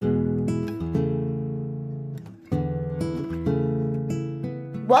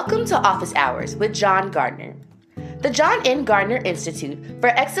Welcome to Office Hours with John Gardner. The John N. Gardner Institute for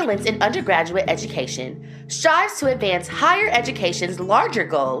Excellence in Undergraduate Education strives to advance higher education's larger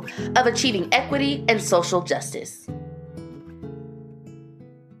goal of achieving equity and social justice.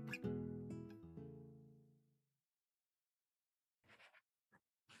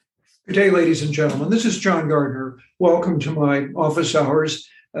 Good day, ladies and gentlemen. This is John Gardner. Welcome to my office hours,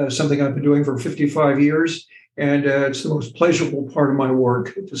 something I've been doing for 55 years. And it's the most pleasurable part of my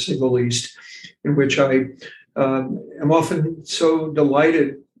work, to say the least, in which I am often so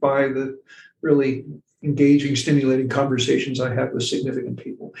delighted by the really engaging, stimulating conversations I have with significant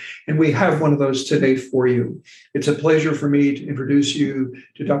people. And we have one of those today for you. It's a pleasure for me to introduce you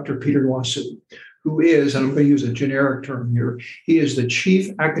to Dr. Peter Nwosu, who is, and I'm going to use a generic term here, he is the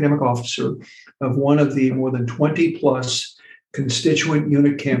Chief Academic Officer of one of the more than 20 plus constituent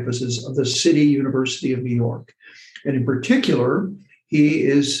unit campuses of the City University of New York. And in particular, he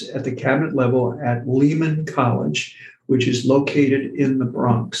is at the cabinet level at Lehman College, which is located in the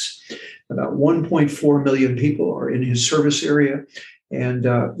Bronx. About 1.4 million people are in his service area. And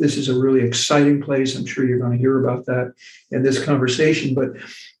this is a really exciting place. I'm sure you're going to hear about that in this conversation. But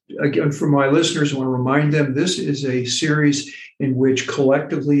again, for my listeners, I want to remind them this is a series in which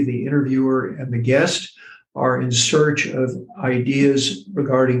collectively the interviewer and the guest are in search of ideas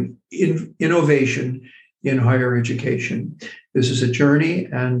regarding innovation in higher education. This is a journey,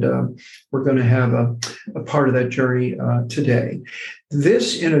 and we're going to have a part of that journey today.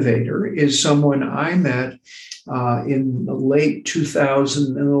 This innovator is someone I met in the late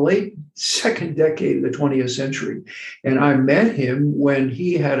 2000s, in the late second decade of the 20th century. And I met him when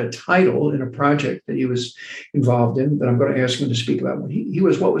he had a title in a project that he was involved in that I'm going to ask him to speak about. He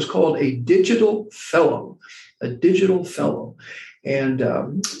was what was called a digital fellow. And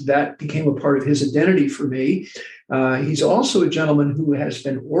that became a part of his identity for me. He's also a gentleman who has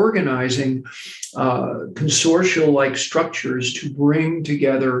been organizing consortial-like structures to bring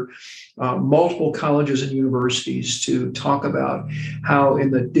together multiple colleges and universities to talk about how in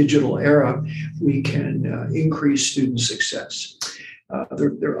the digital era we can increase student success.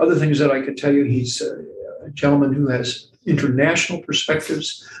 There are other things that I could tell you. He's a gentleman who has international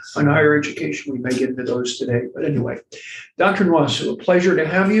perspectives on higher education. We may get into those today. But anyway, Dr. Nwosu, a pleasure to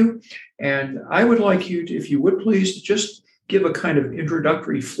have you. And I would like you to, if you would please, just give a kind of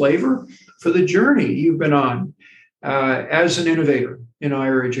introductory flavor for the journey you've been on as an innovator in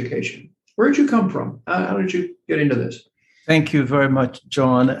higher education. Where did you come from? How did you get into this? Thank you very much,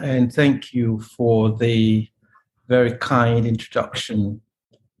 John. And thank you for the very kind introduction.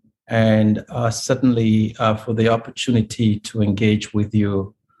 And certainly for the opportunity to engage with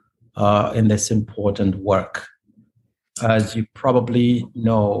you in this important work. As you probably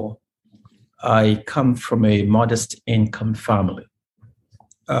know, I come from a modest income family,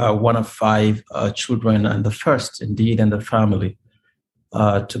 one of five children, and the first, indeed, in the family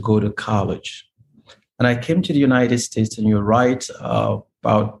to go to college. And I came to the United States, and you're right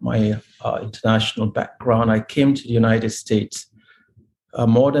about my international background. I came to the United States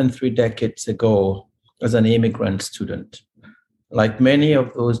more than 3 decades ago as an immigrant student. Like many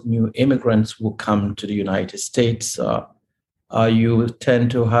of those new immigrants who come to the United States, you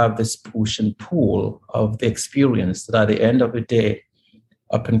tend to have this push and pull of the experience that at the end of the day,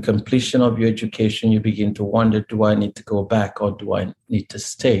 upon completion of your education, you begin to wonder, do I need to go back or do I need to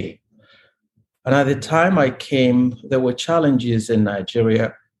stay? And at the time I came, there were challenges in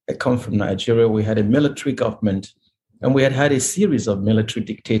Nigeria. I come from Nigeria. We had a military government, and we had had a series of military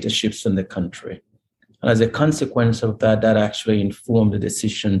dictatorships in the country. And as a consequence of that, that actually informed the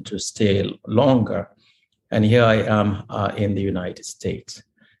decision to stay longer. And here I am in the United States.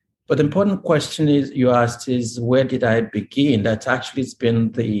 But the important question is, you asked, is where did I begin? That's actually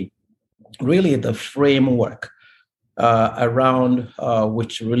been really the framework around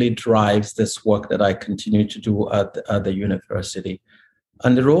which really drives this work that I continue to do at the university,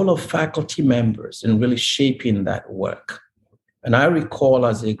 and the role of faculty members in really shaping that work. And I recall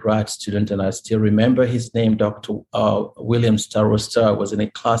as a grad student, and I still remember his name, Dr. William Starosta. I was in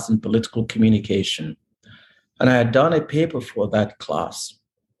a class in political communication, and I had done a paper for that class.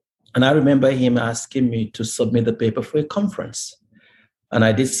 And I remember him asking me to submit the paper for a conference. And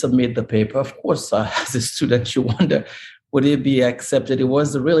I did submit the paper. Of course, as a student, you wonder, would it be accepted? It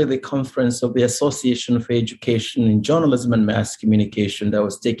was really the conference of the Association for Education in Journalism and Mass Communication that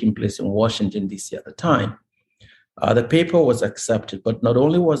was taking place in Washington, D.C. at the time. The paper was accepted, but not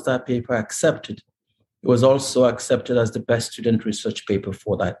only was that paper accepted, it was also accepted as the best student research paper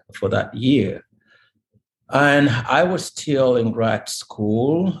for that year. And I was still in grad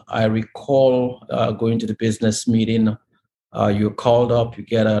school. I recall going to the business meeting You're called up, you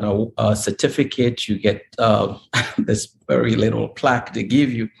get a certificate, you get this very little plaque they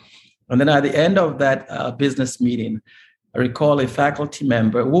give you. And then at the end of that business meeting, I recall a faculty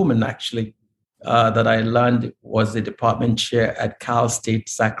member, a woman actually, that I learned was the department chair at Cal State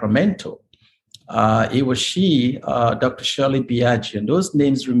Sacramento. It was she, Dr. Shirley Biaggi, and those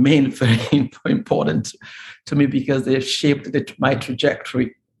names remain very important to me because they've shaped my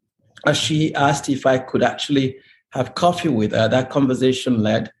trajectory. She asked if I could actually have coffee with her. That conversation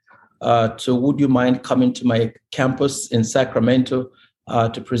led to, would you mind coming to my campus in Sacramento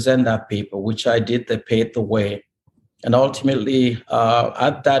to present that paper, which I did. They paid the way. And ultimately,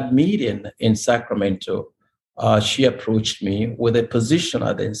 at that meeting in Sacramento, she approached me with a position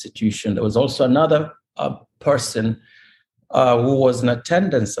at the institution. There was also another person who was in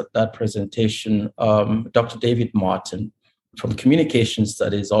attendance at that presentation, Dr. David Martin from Communication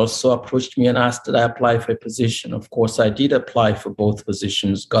Studies, also approached me and asked that I apply for a position. Of course, I did apply for both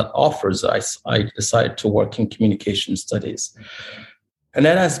positions, got offers. I decided to work in Communication Studies. And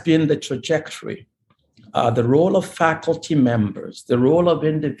that has been the trajectory. The role of faculty members, the role of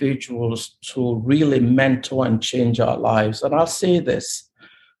individuals to really mentor and change our lives. And I'll say this,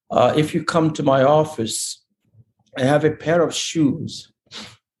 if you come to my office, I have a pair of shoes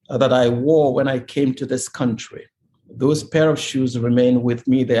that I wore when I came to this country. Those pair of shoes remain with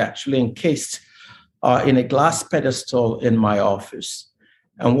me. They're actually encased in a glass pedestal in my office.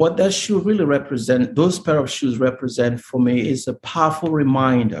 And what that shoe really represent, those pair of shoes represent for me is a powerful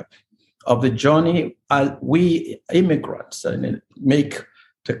reminder of the journey we immigrants make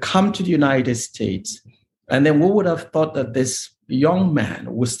to come to the United States. And then we would have thought that this young man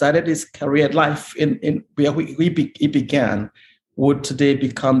who started his career life in where he began would today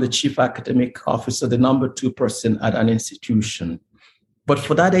become the chief academic officer, the number 2 person at an institution. But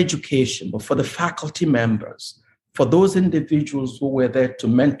for that education, but for the faculty members, for those individuals who were there to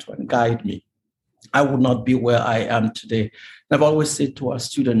mentor and guide me, I would not be where I am today. And I've always said to our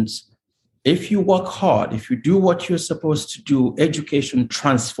students, if you work hard, if you do what you're supposed to do, education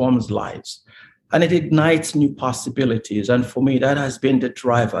transforms lives and it ignites new possibilities. And for me, that has been the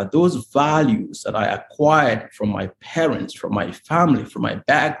driver. Those values that I acquired from my parents, from my family, from my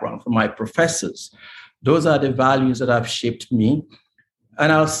background, from my professors, those are the values that have shaped me.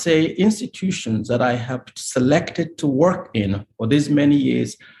 And I'll say institutions that I have selected to work in for these many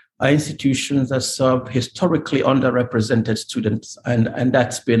years are institutions that serve historically underrepresented students. And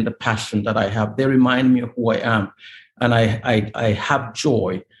that's been the passion that I have. They remind me of who I am. And I have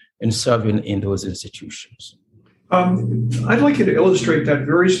joy in serving in those institutions. I'd like you to illustrate that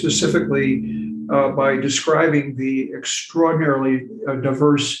very specifically by describing the extraordinarily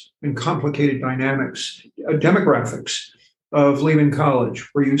diverse and complicated dynamics, demographics of Lehman College,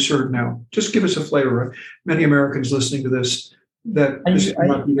 where you serve now. Just give us a flavor. Many Americans listening to this that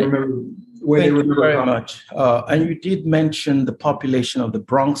remember the way they remember. Thank you very much. And you did mention the population of the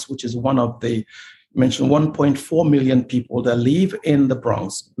Bronx, which is one of the, you mentioned 1.4 million people that live in the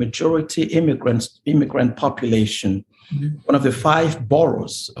Bronx, majority immigrant population. Mm-hmm. One of the 5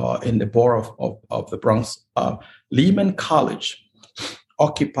 boroughs in the borough of the Bronx. Lehman College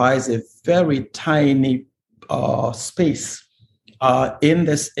occupies a very tiny space in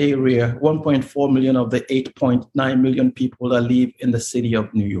this area, 1.4 million of the 8.9 million people that live in the city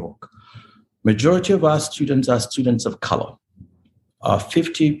of New York. Majority of our students are students of color.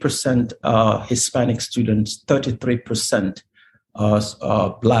 50% Hispanic students, 33%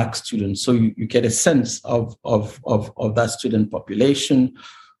 Black students. So you get a sense of that student population.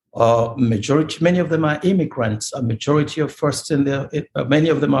 Many of them are immigrants. A majority of many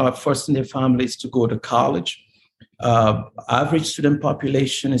of them are first in their families to go to college. Average student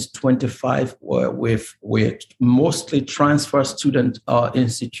population is 25, with mostly transfer student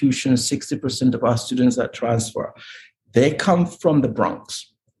institutions. 60% of our students are transfer. They come from the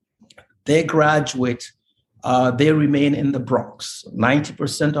Bronx. They graduate. They remain in the Bronx.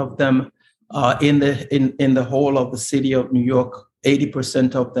 90% of them in the whole of the city of New York.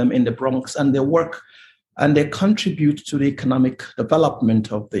 80% of them in the Bronx, and they work and they contribute to the economic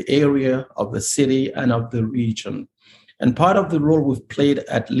development of the area, of the city, and of the region. And part of the role we've played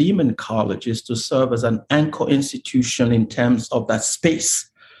at Lehman College is to serve as an anchor institution in terms of that space,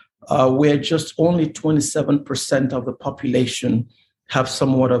 where just only 27% of the population have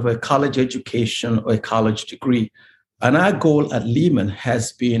somewhat of a college education or a college degree. And our goal at Lehman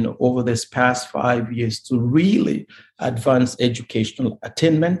has been over this past 5 years to really advance educational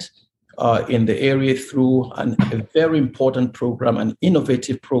attainment in the area through a very important program, an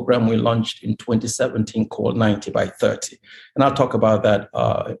innovative program we launched in 2017 called 90 by 30. And I'll talk about that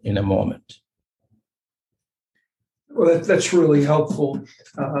in a moment. Well, that's really helpful.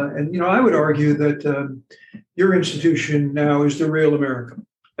 And I would argue that your institution now is the real America,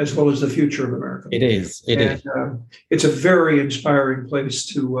 as well as the future of America. It is. It's a very inspiring place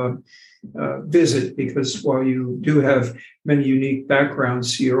to visit, because while you do have many unique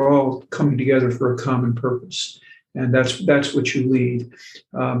backgrounds, you're all coming together for a common purpose. And that's what you lead.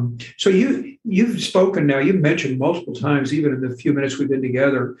 So you've spoken now. You've mentioned multiple times, even in the few minutes we've been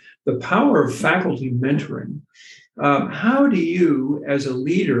together, the power of faculty mentoring. How do you, as a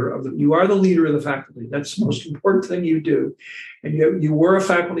leader you are the leader of the faculty. That's the most important thing you do. And you were a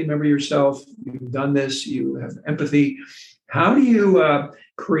faculty member yourself. You've done this. You have empathy. How do you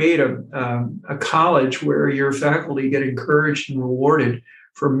create a college where your faculty get encouraged and rewarded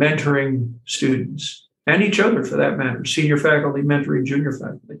for mentoring students and each other, for that matter, senior faculty mentoring junior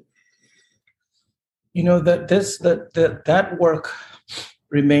faculty? That work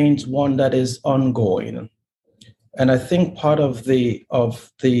remains one that is ongoing. And I think part of the I'm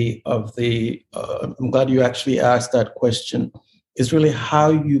glad you actually asked that question, is really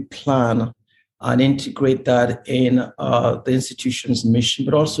how you plan and integrate that in the institution's mission,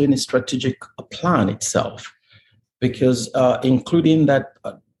 but also in a strategic plan itself, because including that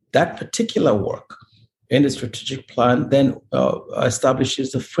particular work in the strategic plan then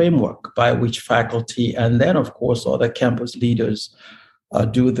establishes the framework by which faculty and then, of course, other campus leaders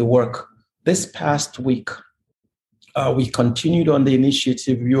do the work. This past week, we continued on the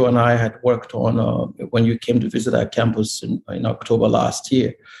initiative you and I had worked on when you came to visit our campus in October last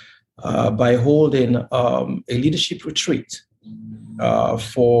year, by holding a leadership retreat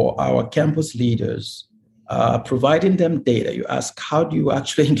for our campus leaders, providing them data. You ask, how do you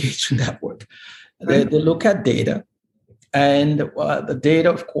actually engage in that work? They look at data. And the data,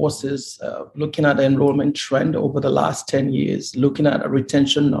 of course, is looking at the enrollment trend over the last 10 years, looking at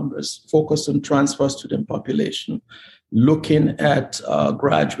retention numbers, focused on transfer student population, looking at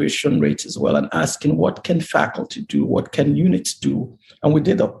graduation rates as well, and asking what can faculty do, what can units do. And we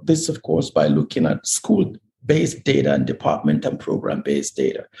did this, of course, by looking at school-based data and department and program-based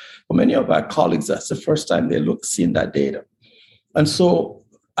data. For many of our colleagues, that's the first time they seen that data.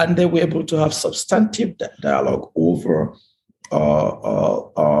 And they were able to have substantive dialogue over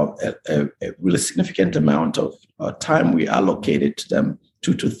a really significant amount of time we allocated to them,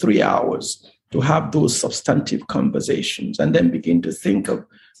 2 to 3 hours, to have those substantive conversations, and then begin to think of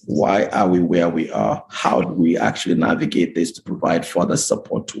why are we where we are? How do we actually navigate this to provide further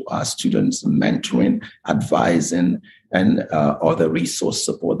support to our students, mentoring, advising, and other resource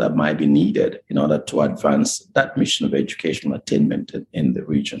support that might be needed in order to advance that mission of educational attainment in the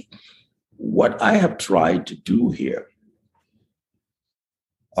region. What I have tried to do here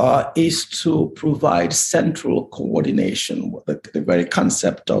is to provide central coordination, the very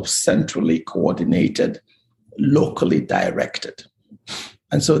concept of centrally coordinated, locally directed.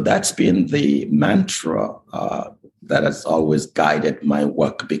 And so that's been the mantra that has always guided my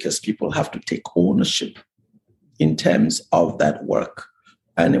work, because people have to take ownership in terms of that work.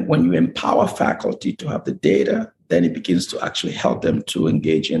 And when you empower faculty to have the data, then it begins to actually help them to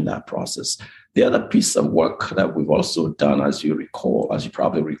engage in that process. The other piece of work that we've also done, as you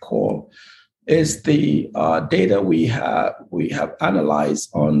probably recall, is the data we have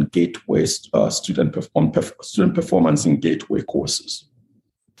analyzed on gateway student performance in gateway courses,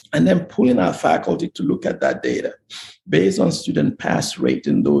 and then pulling our faculty to look at that data based on student pass rate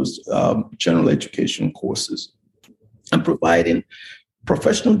in those general education courses, and providing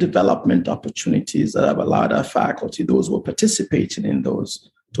professional development opportunities that have allowed our faculty, those who are participating in those,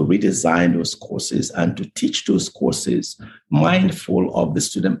 to redesign those courses and to teach those courses mindful of the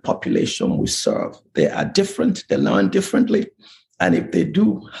student population we serve. They are different, they learn differently. And if they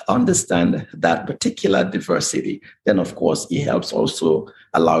do understand that particular diversity, then of course it helps also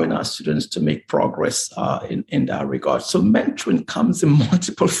allowing our students to make progress in that regard. So mentoring comes in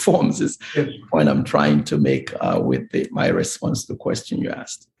multiple forms is the point I'm trying to make with my response to the question you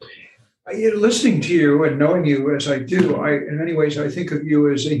asked. Listening to you and knowing you as I do, in many ways, I think of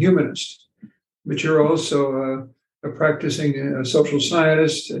you as a humanist, but you're also a practicing social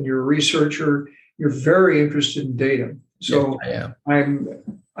scientist and you're a researcher. You're very interested in data. So yes,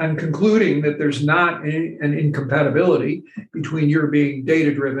 I'm concluding that there's not an incompatibility between your being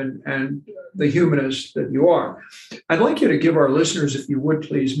data-driven and the humanist that you are. I'd like you to give our listeners, if you would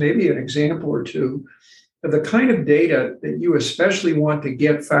please, maybe an example or two of the kind of data that you especially want to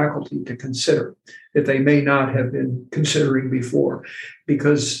get faculty to consider that they may not have been considering before.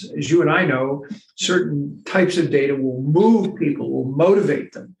 Because as you and I know, certain types of data will move people, will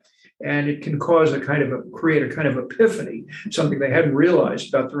motivate them. And it can cause create a kind of epiphany, something they hadn't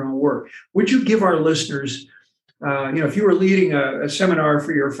realized about their own work. Would you give our listeners If you were leading a seminar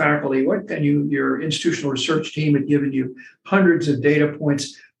for your faculty, your institutional research team had given you hundreds of data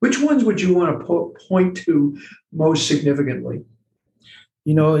points, which ones would you want to point to most significantly?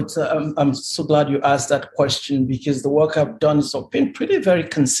 I'm so glad you asked that question, because the work I've done has been pretty very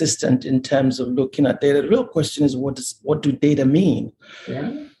consistent in terms of looking at data. The real question is, what do data mean?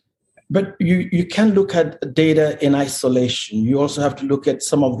 Yeah. But you can look at data in isolation. You also have to look at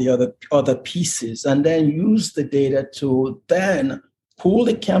some of the other pieces, and then use the data to then pull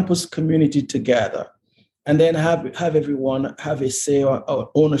the campus community together, and then have everyone have a say or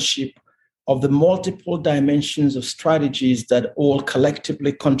ownership of the multiple dimensions of strategies that all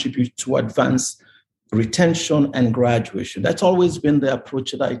collectively contribute to advance retention and graduation. That's always been the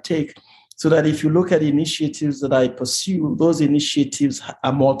approach that I take, so that if you look at initiatives that I pursue, those initiatives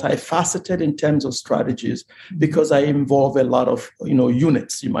are multifaceted in terms of strategies, because I involve a lot of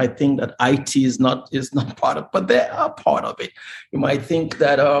units. You might think that IT is not part of, but they are part of it. You might think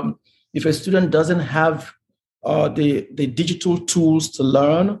that if a student doesn't have the digital tools to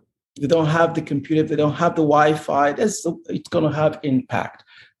learn, they don't have the computer, they don't have the Wi-Fi, it's going to have impact.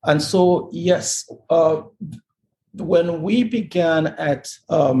 And so, yes, when we began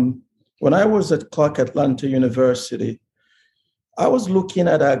when I was at Clark Atlanta University, I was looking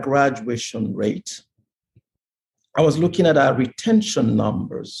at our graduation rate. I was looking at our retention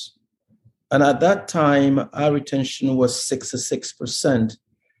numbers. And at that time, our retention was 66%,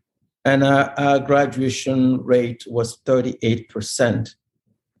 and our graduation rate was 38%.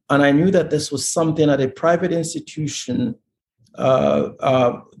 And I knew that this was something at a private institution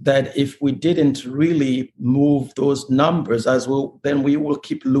that if we didn't really move those numbers then we will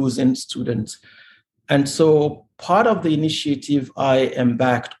keep losing students. And so part of the initiative I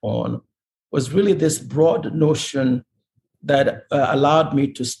embarked on was really this broad notion that allowed me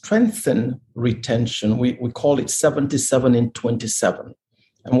to strengthen retention. We call it 77 in 27.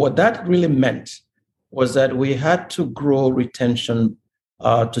 And what that really meant was that we had to grow retention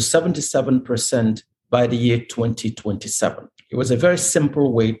to 77% by the year 2027. It was a very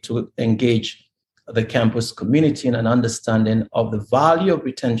simple way to engage the campus community in an understanding of the value of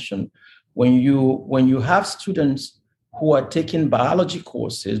retention. When you have students who are taking biology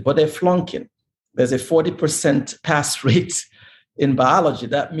courses, but they're flunking, there's a 40% pass rate in biology.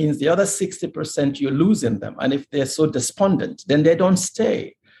 That means the other 60%, you're losing them. And if they're so despondent, then they don't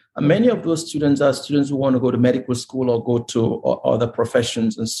stay. And many of those students are students who want to go to medical school or go to other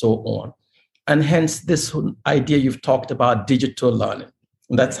professions and so on. And hence this idea you've talked about, digital learning.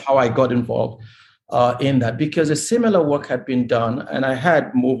 And that's how I got involved in that, because a similar work had been done, and I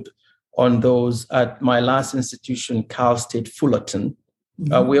had moved on those at my last institution, Cal State Fullerton,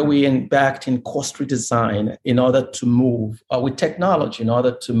 where we embarked in course redesign in order to move with technology, in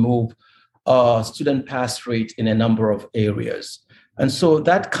order to move student pass rate in a number of areas. And so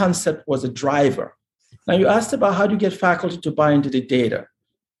that concept was a driver. Now, you asked about how do you get faculty to buy into the data.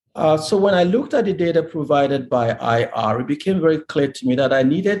 So when I looked at the data provided by IR, it became very clear to me that I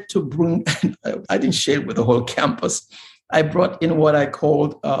needed to bring, I didn't share it with the whole campus. I brought in what I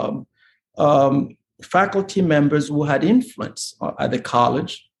called faculty members who had influence at the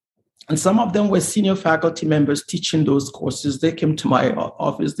college. And some of them were senior faculty members teaching those courses. They came to my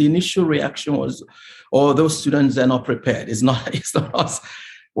office. The initial reaction was, oh, those students are not prepared. It's not us.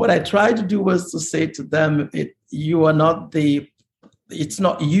 What I tried to do was to say to them, it's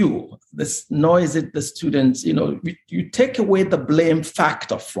not you, nor is it the students. You take away the blame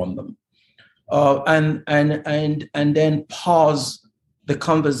factor from them, and then pause the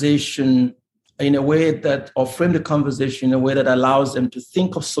conversation in a way that, or frame the conversation in a way that allows them to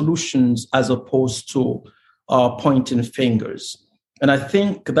think of solutions as opposed to pointing fingers. And I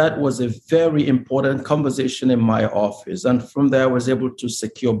think that was a very important conversation in my office. And from there, I was able to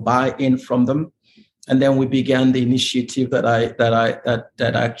secure buy-in from them. And then we began the initiative that I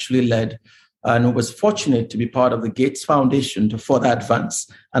actually led, and was fortunate to be part of the Gates Foundation to further advance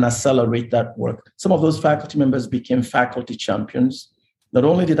and accelerate that work. Some of those faculty members became faculty champions. Not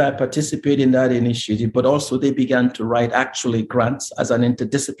only did I participate in that initiative, but also they began to write actually grants as an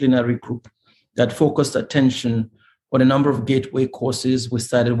interdisciplinary group that focused attention on a number of gateway courses. We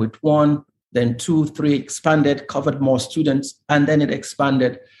started with 1, then 2, 3, expanded, covered more students, and then it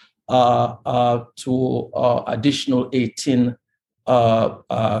expanded to additional 18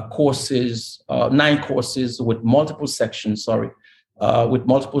 courses, 9 courses with multiple sections,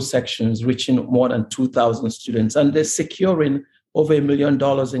 reaching more than 2,000 students. And they're securing over $1 million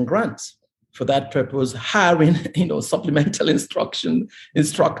in grants for that purpose, hiring, supplemental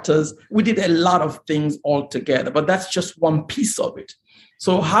instructors. We did a lot of things all together, but that's just one piece of it.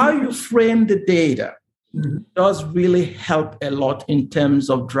 So how you frame the data does really help a lot in terms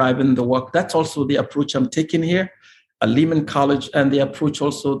of driving the work. That's also the approach I'm taking here at Lehman College, and the approach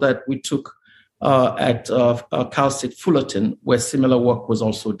also that we took at Cal State Fullerton, where similar work was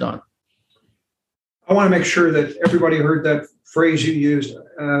also done. I want to make sure that everybody heard that phrase you used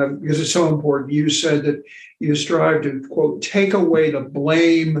because it's so important. You said that you strive to, quote, take away the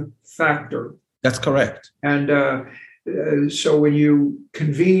blame factor. That's correct. And so when you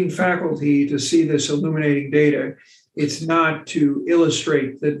convene faculty to see this illuminating data, it's not to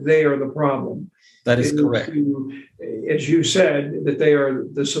illustrate that they are the problem. That is correct. As you said, that they are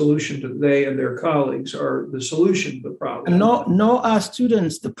the solution to, they and their colleagues are the solution to the problem. And no, our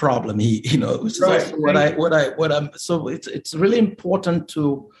students the problem. Which is right. Also what I'm. So it's really important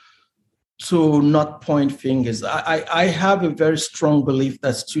to not point fingers. I have a very strong belief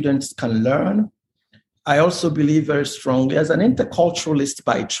that students can learn. I also believe very strongly as an interculturalist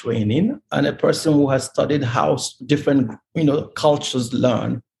by training and a person who has studied how different cultures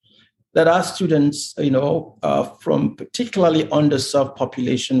learn, that our students, from particularly underserved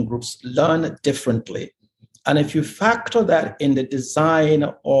population groups, learn differently. And if you factor that in the design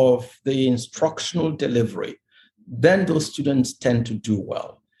of the instructional delivery, then those students tend to do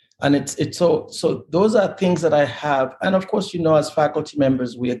well. And it's so those are things that I have. And of course, as faculty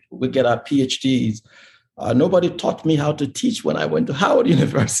members, we get our PhDs. Nobody taught me how to teach when I went to Howard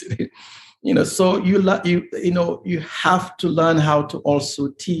University. So you have to learn how to also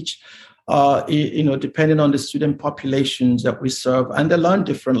teach, depending on the student populations that we serve, and they learn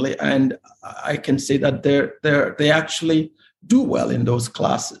differently. And I can say that they actually do well in those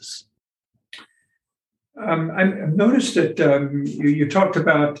classes. I've noticed that you talked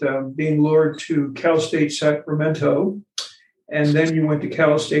about being lured to Cal State Sacramento, and then you went to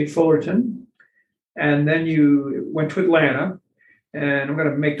Cal State Fullerton, and then you went to Atlanta. And I'm going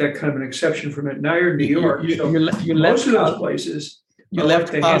to make that kind of an exception from it. Now you're in New York. You most of those places, you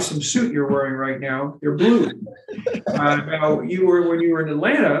left the handsome suit you're wearing right now. You're blue. Now when you were in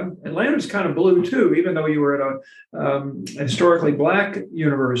Atlanta, Atlanta's kind of blue too, even though you were at a historically Black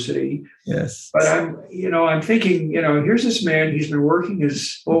university. Yes. But I'm thinking, here's this man. He's been working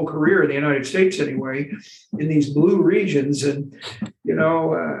his whole career in the United States anyway, in these blue regions, and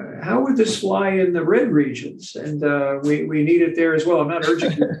how would this fly in the red regions? And we need it there as well. I'm not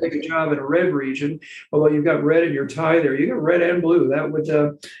urging you to take a job in a red region, although you've got red in your tie there. You got red and blue. That would.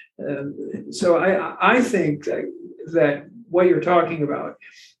 So I think that what you're talking about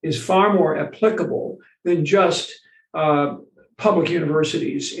is far more applicable than just public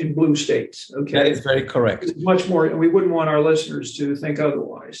universities in blue states. Okay, that is very correct. It's much more, and we wouldn't want our listeners to think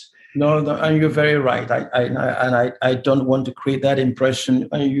otherwise. No, and you're very right. I don't want to create that impression.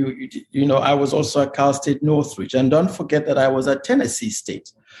 I was also at Cal State Northridge, and don't forget that I was at Tennessee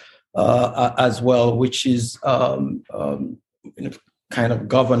State as well, which is kind of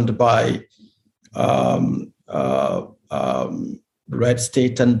governed by red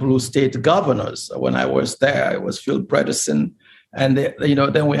state and blue state governors. When I was there, it was Phil Bredesen, and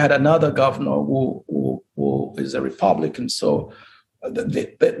then we had another governor who is a Republican. So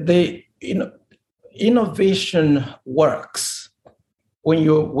the innovation works when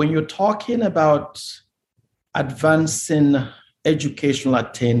you're talking about advancing educational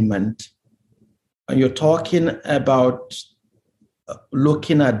attainment, and you're talking about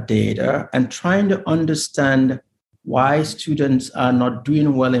looking at data and trying to understand why students are not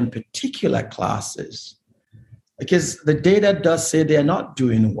doing well in particular classes, because the data does say they're not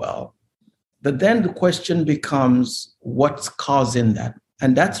doing well. But then the question becomes, what's causing that?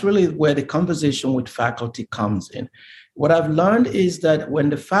 And that's really where the conversation with faculty comes in. What I've learned is that when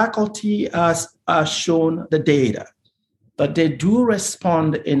the faculty are shown the data, that they do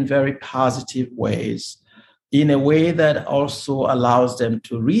respond in very positive ways, in a way that also allows them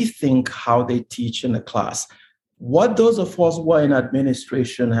to rethink how they teach in a class. What those of us who are in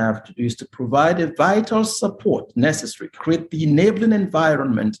administration have to do is to provide the vital support necessary, create the enabling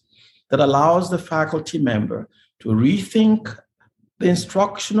environment that allows the faculty member to rethink the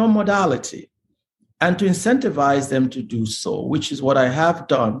instructional modality and to incentivize them to do so, which is what I have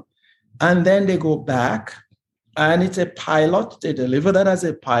done. And then they go back, and it's a pilot. They deliver that as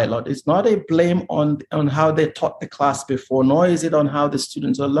a pilot. It's not a blame on how they taught the class before, nor is it on how the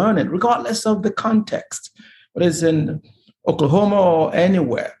students are learning, regardless of the context. Whether it's in Oklahoma or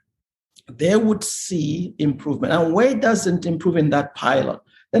anywhere, they would see improvement. And where it doesn't improve in that pilot,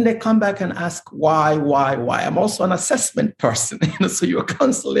 then they come back and ask why. I'm also an assessment person, so you're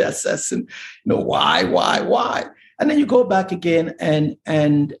constantly assessing, why. And then you go back again and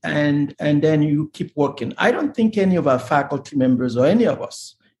then you keep working. I don't think any of our faculty members or any of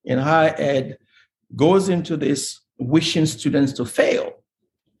us in higher ed goes into this wishing students to fail.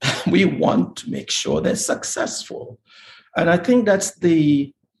 We want to make sure they're successful. And I think that's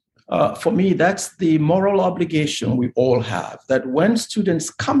for me, that's the moral obligation we all have, that when students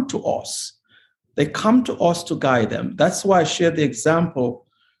come to us, they come to us to guide them. That's why I share the example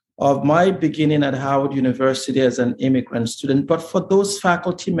of my beginning at Howard University as an immigrant student. But for those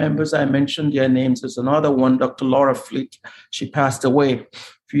faculty members, I mentioned their names. There's another one, Dr. Laura Fleet. She passed away a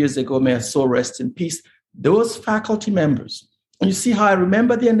few years ago. May her soul rest in peace. Those faculty members, and you see how I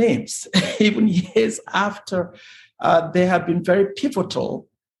remember their names, even years after they have been very pivotal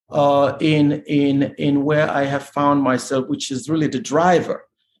in where I have found myself, which is really the driver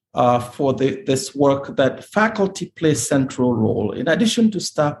for this work, that faculty plays central role. In addition to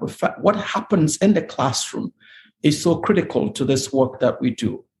staff, what happens in the classroom is so critical to this work that we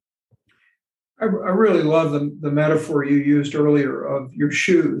do. I really love the metaphor you used earlier of your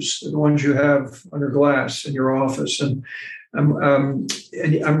shoes, the ones you have under glass in your office. And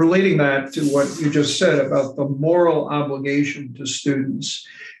I'm relating that to what you just said about the moral obligation to students.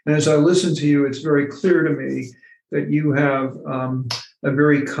 And as I listen to you, it's very clear to me that you have a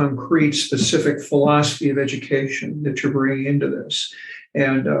very concrete, specific philosophy of education that you're bringing into this.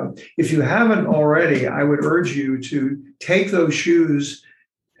 And if you haven't already, I would urge you to take those shoes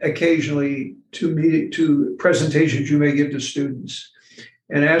occasionally to presentations you may give to students,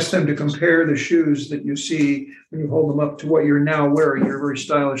 and ask them to compare the shoes that you see when you hold them up to what you're now wearing. You're a very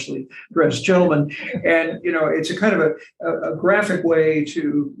stylishly dressed gentleman. And, it's a kind of a graphic way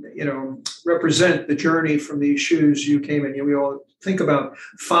to, represent the journey from these shoes you came in. We all think about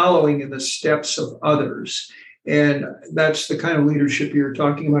following in the steps of others. And that's the kind of leadership you're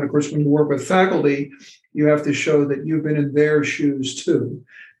talking about. Of course, when you work with faculty, you have to show that you've been in their shoes too.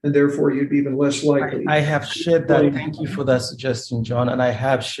 And therefore, you'd be even less likely. I have shared that. Thank you for that suggestion, John. And I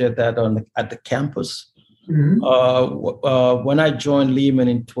have shared that at the campus. Mm-hmm. When I joined Lehman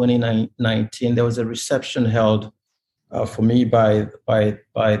in 2019, there was a reception held for me by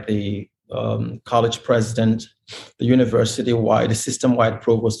the college president, the university-wide, the system-wide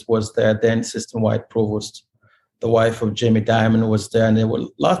provost was there. Then system-wide provost, the wife of Jamie Dimon, was there, and there were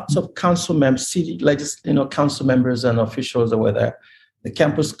lots of council members, council members and officials that were there. The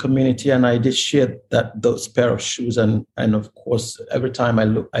campus community, and I did share those pair of shoes, and of course, every time I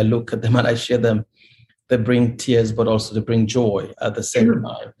look at them and I share them, they bring tears, but also they bring joy at the same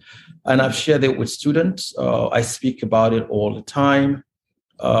time. And I've shared it with students. I speak about it all the time.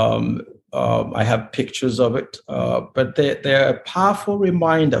 I have pictures of it, but they're a powerful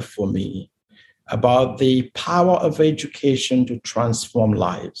reminder for me about the power of education to transform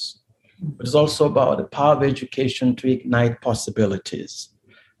lives. But it's also about the power of education to ignite possibilities.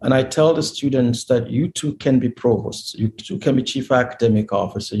 And I tell the students that you too can be provosts, you too can be chief academic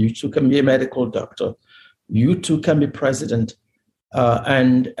officer, you too can be a medical doctor, you too can be president.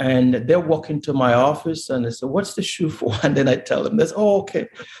 And they walk into my office and they say, "What's the shoe for?" And then I tell them this, "Oh, okay."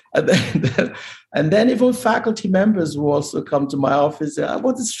 And then even faculty members will also come to my office and say,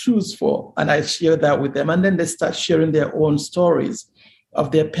 "What is shoes for?" And I share that with them. And then they start sharing their own stories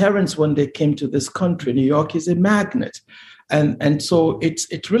of their parents when they came to this country. New York is a magnet. And so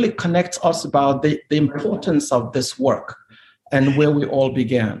it really connects us about the importance of this work and where we all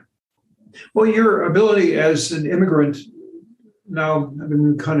began. Well, your ability as an immigrant, now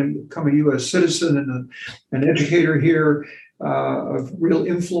having kind of become a U.S. citizen and an educator here of real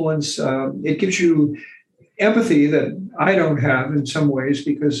influence, it gives you empathy that I don't have in some ways,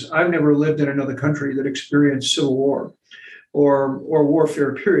 because I've never lived in another country that experienced civil war or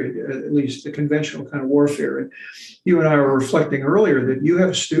warfare, period, at least the conventional kind of warfare. And you and I were reflecting earlier that you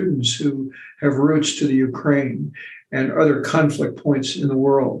have students who have roots to the Ukraine and other conflict points in the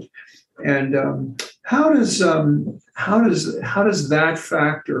world. And how does that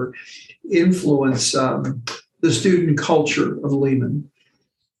factor influence the student culture of Lehman,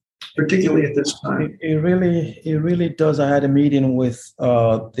 particularly at this time? It really does. I had a meeting with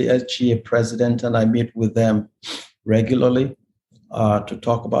the SGA president, and I meet with them regularly to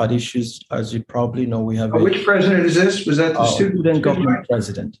talk about issues. As you probably know, we have which president is this? Was that the student government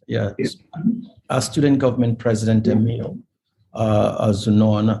president? Yeah. Our student government president, Emil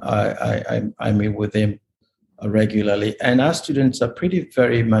Zunon. I meet with him regularly, and our students are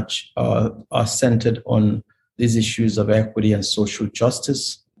very much are centered on these issues of equity and social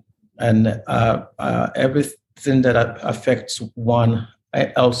justice, and everything that affects one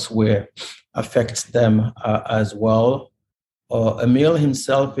elsewhere affects them as well. Emil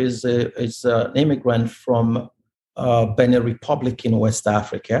himself is an immigrant from Benin Republic in West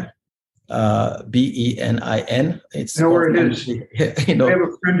Africa, Benin. It's I know where it is. You know, I have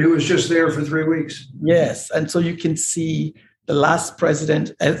a friend who was just there for 3 weeks. Yes, and so you can see the last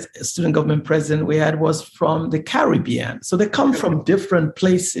president, as student government president we had, was from the Caribbean. So they come from different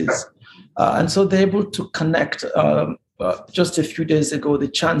places, and so they're able to connect. Just a few days ago, the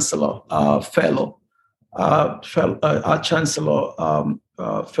chancellor our chancellor I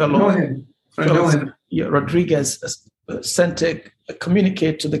know him. Rodriguez sent a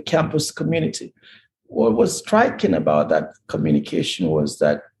communique to the campus community. What was striking about that communication was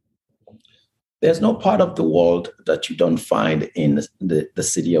that there's no part of the world that you don't find in the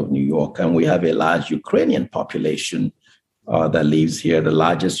city of New York. And we have a large Ukrainian population that lives here, the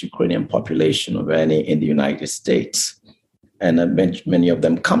largest Ukrainian population of any in the United States. And many of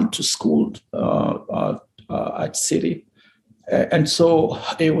them come to school at City. And so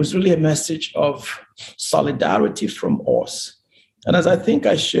it was really a message of solidarity from us. And as I think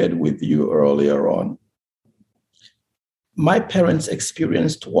I shared with you earlier on, my parents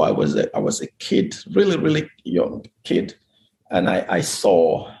experienced while I was a kid, really, really young kid, and I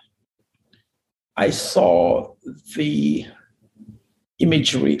saw the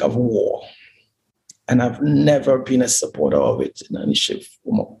imagery of war, and I've never been a supporter of it in any shape,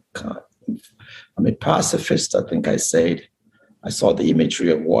 form, or kind. I'm a pacifist. I think I said I saw the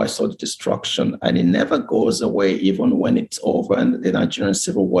imagery of war, I saw the destruction, and it never goes away, even when it's over. And the Nigerian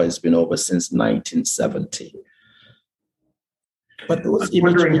Civil War has been over since 1970. But those I'm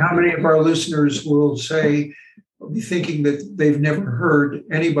wondering how many of our listeners will be thinking that they've never heard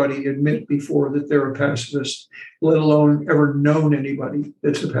anybody admit before that they're a pacifist, let alone ever known anybody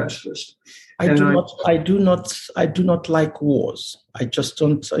that's a pacifist. I do not like wars. I just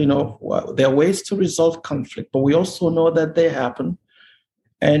don't, there are ways to resolve conflict, but we also know that they happen.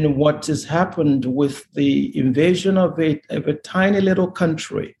 And what has happened with the invasion of a tiny little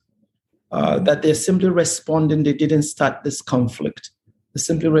country, that they're simply responding. They didn't start this conflict. They're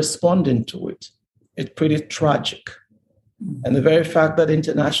simply responding to it. It's pretty tragic. And the very fact that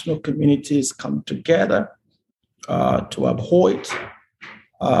international communities come together to abhor it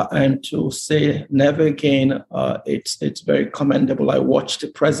and to say never again, it's very commendable. I watched the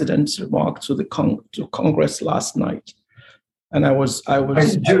president's remark to Congress last night, and I was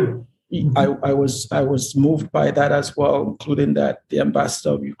moved by that as well, including that the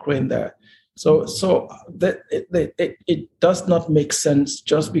ambassador of Ukraine there. So that it does not make sense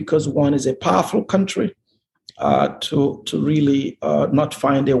just because one is a powerful country to really not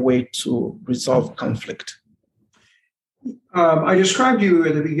find a way to resolve conflict. I described you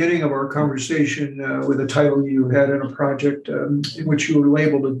at the beginning of our conversation with a title you had in a project in which you were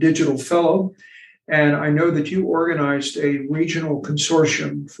labeled a digital fellow. And I know that you organized a regional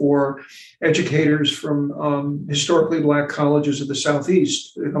consortium for educators from historically Black colleges of the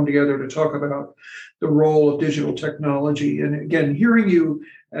Southeast to come together to talk about the role of digital technology. And again, hearing you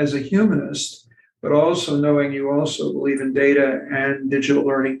as a humanist, but also knowing you also believe in data and digital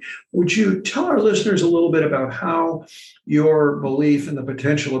learning, would you tell our listeners a little bit about how your belief in the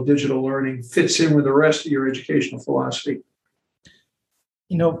potential of digital learning fits in with the rest of your educational philosophy?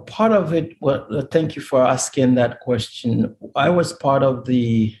 Part of it, thank you for asking that question. I was part of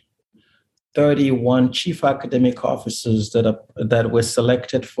the 31 chief academic officers that were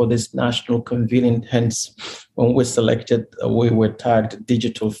selected for this national convening. Hence, when we're selected, we were tagged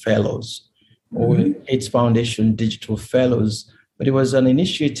digital fellows, or AIDS Foundation digital fellows. But it was an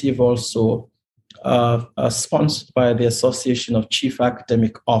initiative also sponsored by the Association of Chief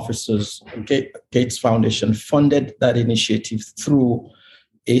Academic Officers. Gates Foundation funded that initiative through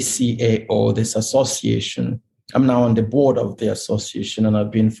ACA, or this association. I'm now on the board of the association, and I've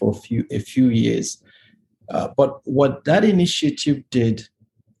been for a few years. But what that initiative did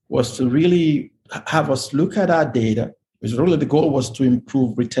was to really have us look at our data. Really, the goal was to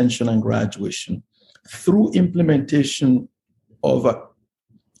improve retention and graduation through implementation of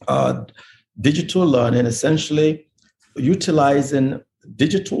digital learning, essentially utilizing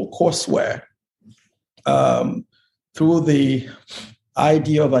digital courseware through the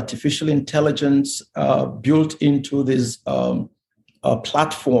idea of artificial intelligence built into these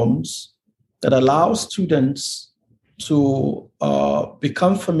platforms that allow students to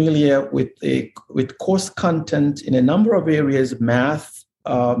become familiar with course content in a number of areas: math,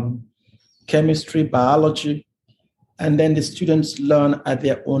 chemistry, biology, and then the students learn at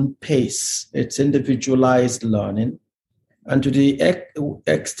their own pace. It's individualized learning. And to the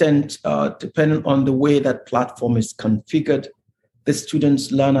extent, depending on the way that platform is configured, the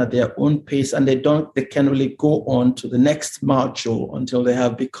students learn at their own pace, and they can really go on to the next module until they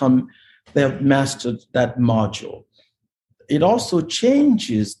have mastered that module. it also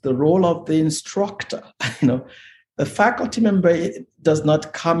changes the role of the instructor. The faculty member does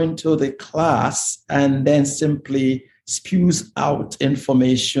not come into the class and then simply spews out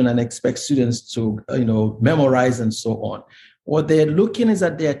information and expects students to, memorize and so on. What they're looking is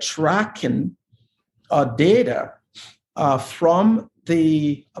that they're tracking data from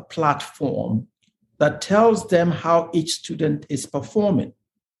the platform that tells them how each student is performing.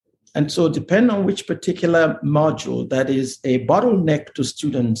 And so depending on which particular module that is a bottleneck to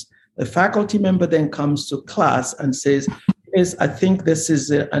students, the faculty member then comes to class and says, yes, I think this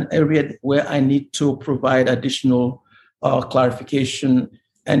is an area where I need to provide additional clarification.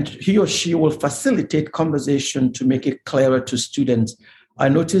 And he or she will facilitate conversation to make it clearer to students. I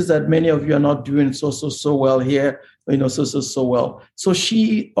notice that many of you are not doing so well here, so well. So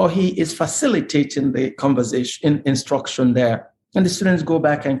she or he is facilitating the conversation, instruction there. And the students go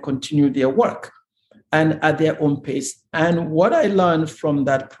back and continue their work and at their own pace. And what I learned from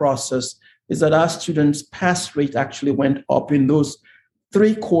that process is that our students' pass rate actually went up in those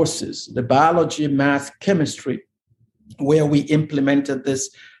 3 courses, the biology, math, chemistry, where we implemented this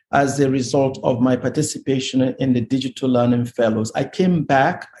as a result of my participation in the Digital Learning Fellows. I came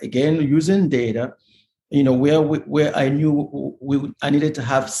back, again, using data, where I knew I needed to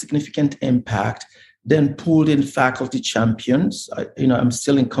have significant impact, then pulled in faculty champions. I'm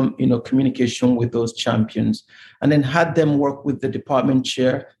still in communication with those champions, and then had them work with the department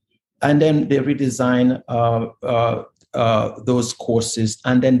chair, and then they redesign those courses,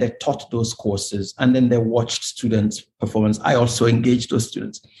 and then they taught those courses, and then they watched students' performance. I also engaged those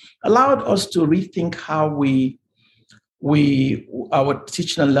students. Allowed us to rethink how our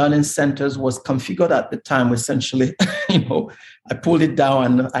teaching and learning centers was configured at the time. Essentially, I pulled it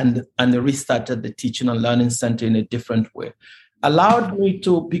down and restarted the teaching and learning center in a different way. Allowed me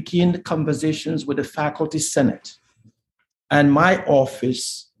to begin conversations with the faculty senate and my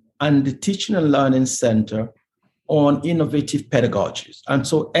office and the teaching and learning center on innovative pedagogies. And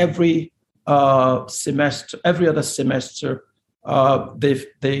so every other semester,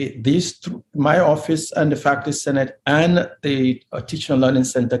 my office and the faculty senate and the teaching and learning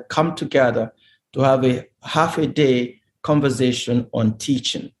center come together to have a half a day conversation on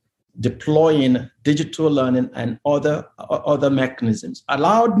teaching, deploying digital learning and other mechanisms.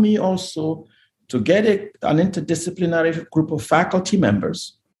 Allowed me also to get an interdisciplinary group of faculty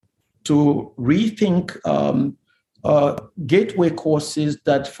members to rethink gateway courses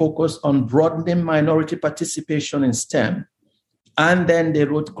that focus on broadening minority participation in STEM. And then they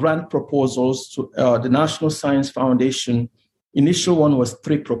wrote grant proposals to the National Science Foundation. Initial one was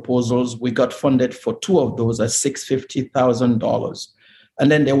 3 proposals. We got funded for 2 of those at $650,000.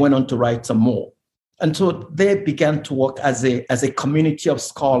 And then they went on to write some more. And so they began to work as a community of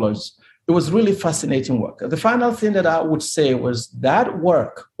scholars. It was really fascinating work. The final thing that I would say was that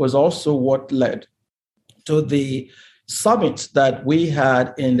work was also what led to the summit that we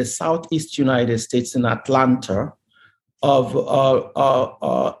had in the Southeast United States in Atlanta of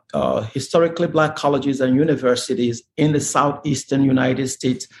historically Black colleges and universities in the Southeastern United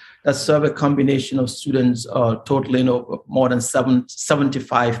States that serve a combination of students totaling more than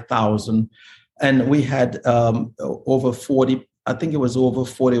 75,000. And we had over 40, I think it was over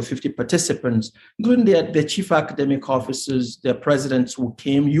 40 or 50 participants, including their chief academic officers, their presidents who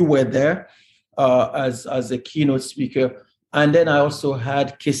came. You were there as a keynote speaker. And then I also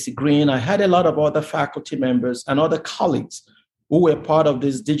had Casey Green. I had a lot of other faculty members and other colleagues who were part of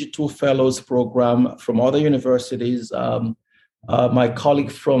this Digital Fellows program from other universities. My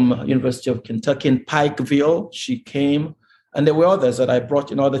colleague from University of Kentucky in Pikeville, she came. And there were others that I brought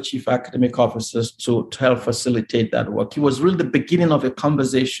in, other chief academic officers to help facilitate that work. It was really the beginning of a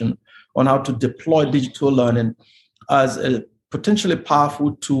conversation on how to deploy digital learning as a potentially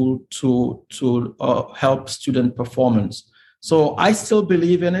powerful tool to help student performance. So I still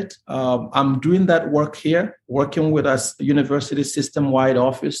believe in it. I'm doing that work here, working with a university system-wide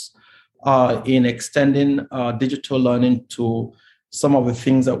office in extending digital learning to some of the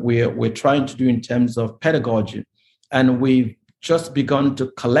things that we're trying to do in terms of pedagogy. And we've just begun to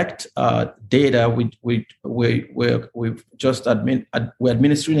collect data. We're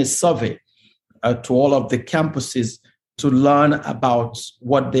administering a survey to all of the campuses to learn about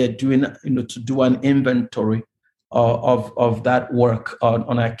what they're doing, to do an inventory of that work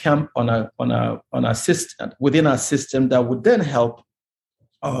on a system within our system that would then help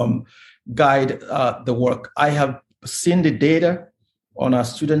guide the work. I have seen the data on our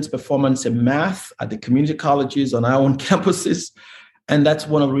students' performance in math at the community colleges on our own campuses. And that's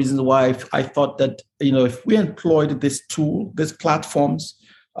one of the reasons why I thought that, if we employed this tool, these platforms,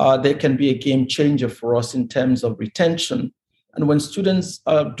 they can be a game changer for us in terms of retention And when students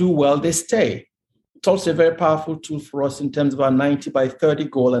do well, they stay. It's also a very powerful tool for us in terms of our 90 by 30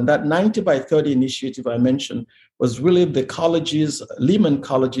 goal. And that 90 by 30 initiative I mentioned was really the college's, Lehman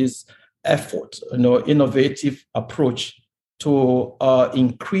College's effort, innovative approach to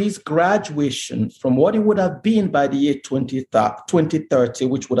increase graduation from what it would have been by the year 2030,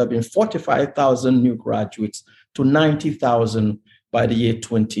 which would have been 45,000 new graduates, to 90,000 by the year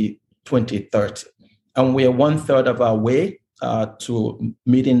 2030. And we are 1/3 of our way to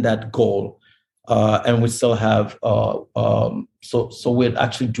meeting that goal. And we still have, so we're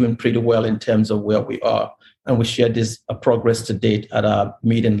actually doing pretty well in terms of where we are. And we shared this progress to date at our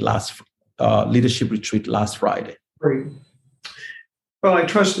meeting leadership retreat last Friday. Great. Well, I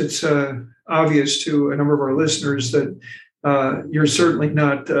trust it's obvious to a number of our listeners that you're certainly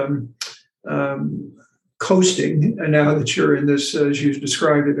not coasting now that you're in this, as you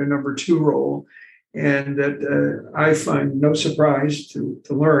described it, a number 2 role. And that I find no surprise to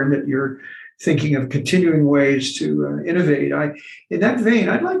learn that you're thinking of continuing ways to innovate. In that vein,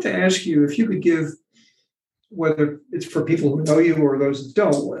 I'd like to ask you if you could give, whether it's for people who know you or those that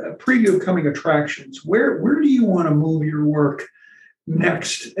don't, a preview of coming attractions. Where do you want to move your work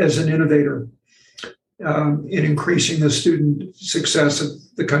next as an innovator in increasing the student success of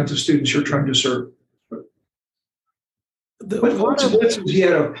the kinds of students you're trying to serve? What's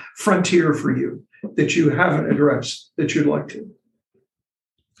yet a frontier for you that you haven't addressed that you'd like to?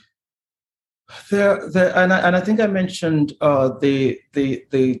 And I think I mentioned the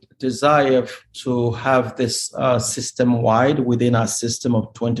desire to have this system-wide within our system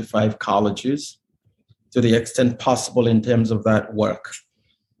of 25 colleges to the extent possible in terms of that work.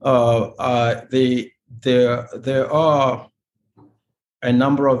 There are a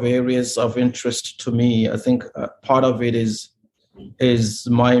number of areas of interest to me. I think part of it is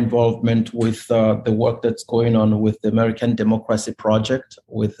my involvement with the work that's going on with the American Democracy Project,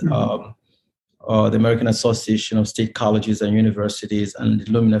 with the American Association of State Colleges and Universities and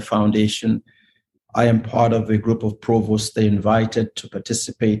the Lumina Foundation. I am part of a group of provosts they invited to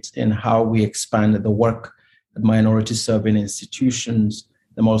participate in how we expand the work at minority serving institutions.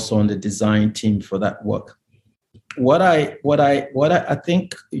 I'm also on the design team for that work. What I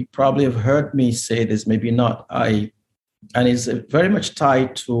think you probably have heard me say this, maybe not, and it's very much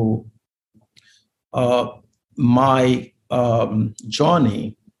tied to my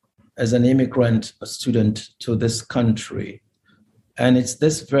journey as an immigrant student to this country. And it's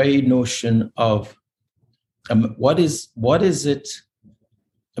this very notion of what is it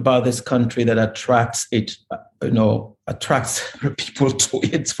about this country that attracts people to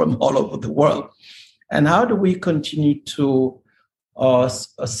it from all over the world? And how do we continue to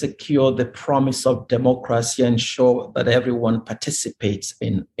secure the promise of democracy and ensure that everyone participates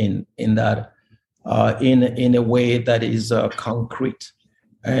in that in a way that is concrete?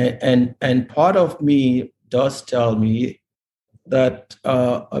 And part of me does tell me that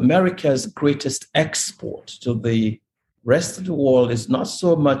America's greatest export to the rest of the world is not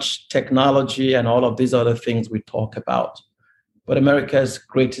so much technology and all of these other things we talk about, but America's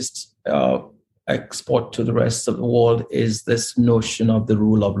greatest export to the rest of the world is this notion of the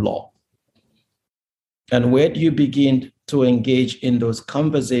rule of law. And where do you begin to engage in those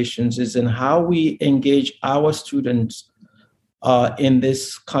conversations is in how we engage our students in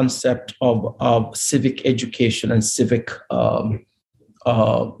this concept of civic education and civic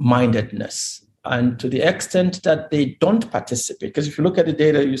mindedness. And to the extent that they don't participate, because if you look at the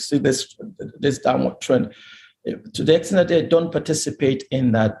data, you see this downward trend. To the extent that they don't participate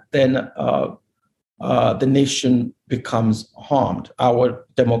in that, then the nation becomes harmed. Our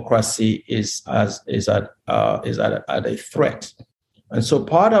democracy is at a threat. And so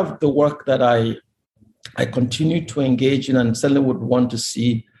part of the work that I continue to engage in and certainly would want to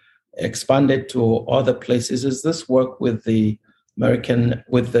see expanded to other places is this work with the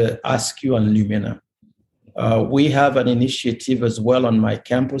ASCU and Lumina. We have an initiative as well on my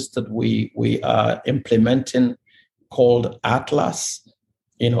campus that we are implementing called Atlas,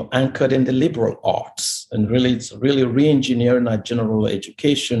 anchored in the liberal arts. And really, it's really re-engineering our general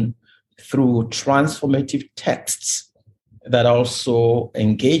education through transformative texts that also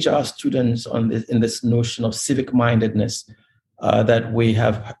engage our students in this notion of civic mindedness that we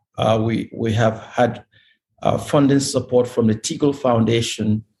have had funding support from the Teagle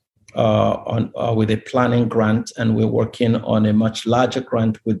Foundation with a planning grant, and we're working on a much larger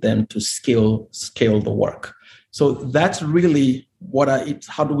grant with them to scale the work. So that's really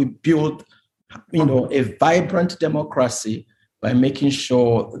how do we build, a vibrant democracy by making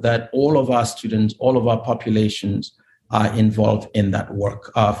sure that all of our students, all of our populations are involved in that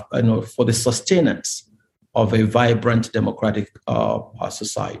work for the sustenance of a vibrant democratic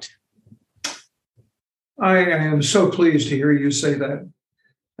society. I am so pleased to hear you say that,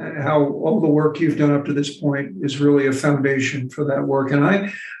 and how all the work you've done up to this point is really a foundation for that work. And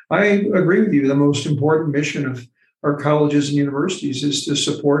I agree with you. The most important mission of our colleges and universities is to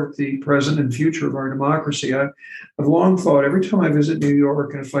support the present and future of our democracy. I've long thought, every time I visit New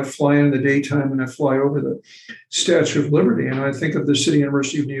York, and if I fly in the daytime and I fly over the Statue of Liberty, and I think of the City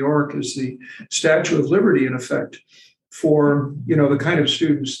University of New York as the Statue of Liberty, in effect, for the kind of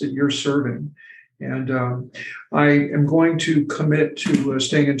students that you're serving. And I am going to commit to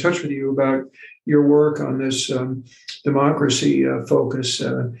staying in touch with you about your work on this democracy focus.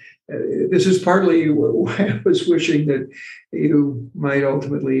 This is partly why I was wishing that you might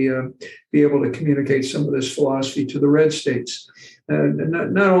ultimately be able to communicate some of this philosophy to the red states, and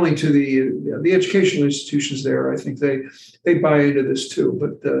not only to the educational institutions there. I think they buy into this too,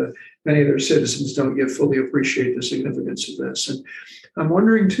 but many of their citizens don't yet fully appreciate the significance of this. And I'm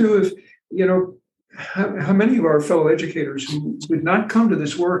wondering too if how many of our fellow educators who would not come to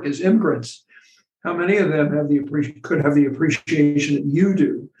this work as immigrants, how many of them could have the appreciation that you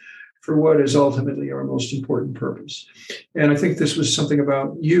do for what is ultimately our most important purpose. And I think this was something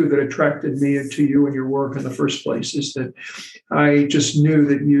about you that attracted me to you and your work in the first place, is that I just knew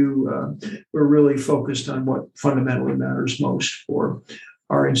that you were really focused on what fundamentally matters most for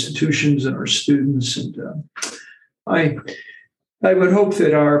our institutions and our students. And I would hope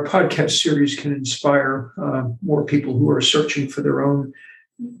that our podcast series can inspire more people who are searching for their own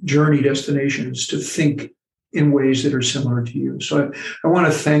journey destinations to think in ways that are similar to you. So I want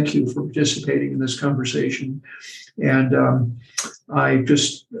to thank you for participating in this conversation. And I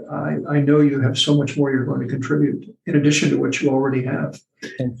know you have so much more you're going to contribute in addition to what you already have.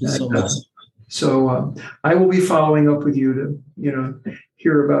 Thank you so much. So I will be following up with you to,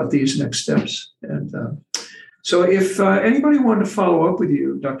 hear about these next steps. And so if anybody wanted to follow up with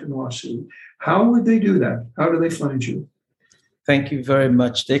you, Dr. Nwosu, how would they do that? How do they find you? Thank you very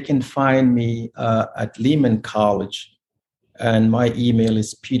much. They can find me at Lehman College, and my email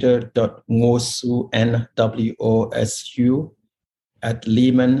is peter.nwosu, Nwosu, at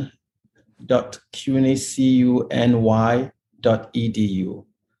lehman.cuny.edu.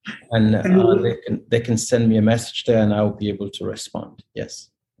 And they can send me a message there, and I'll be able to respond. Yes.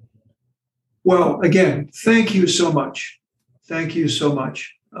 Well, again, thank you so much. Thank you so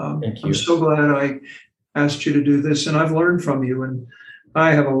much. Thank you. I'm so glad I asked you to do this, and I've learned from you, and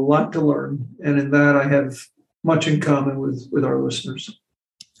I have a lot to learn. And in that, I have much in common with our listeners.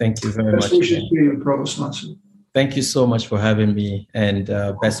 Thank you very much. Best wishes to you, Provost Nwosu. Thank you so much for having me, and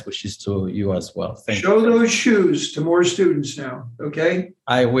best wishes to you as well. Show those shoes to more students now, okay?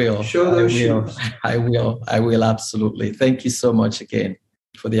 I will. Show those shoes. I will, absolutely. Thank you so much again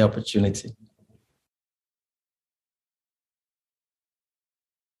for the opportunity.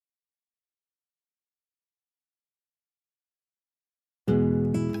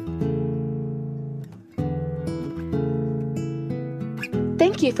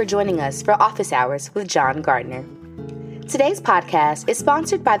 Thank you for joining us for Office Hours with John Gardner. Today's podcast is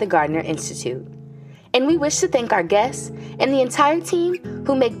sponsored by the Gardner Institute, and we wish to thank our guests and the entire team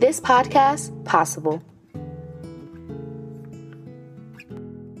who make this podcast possible.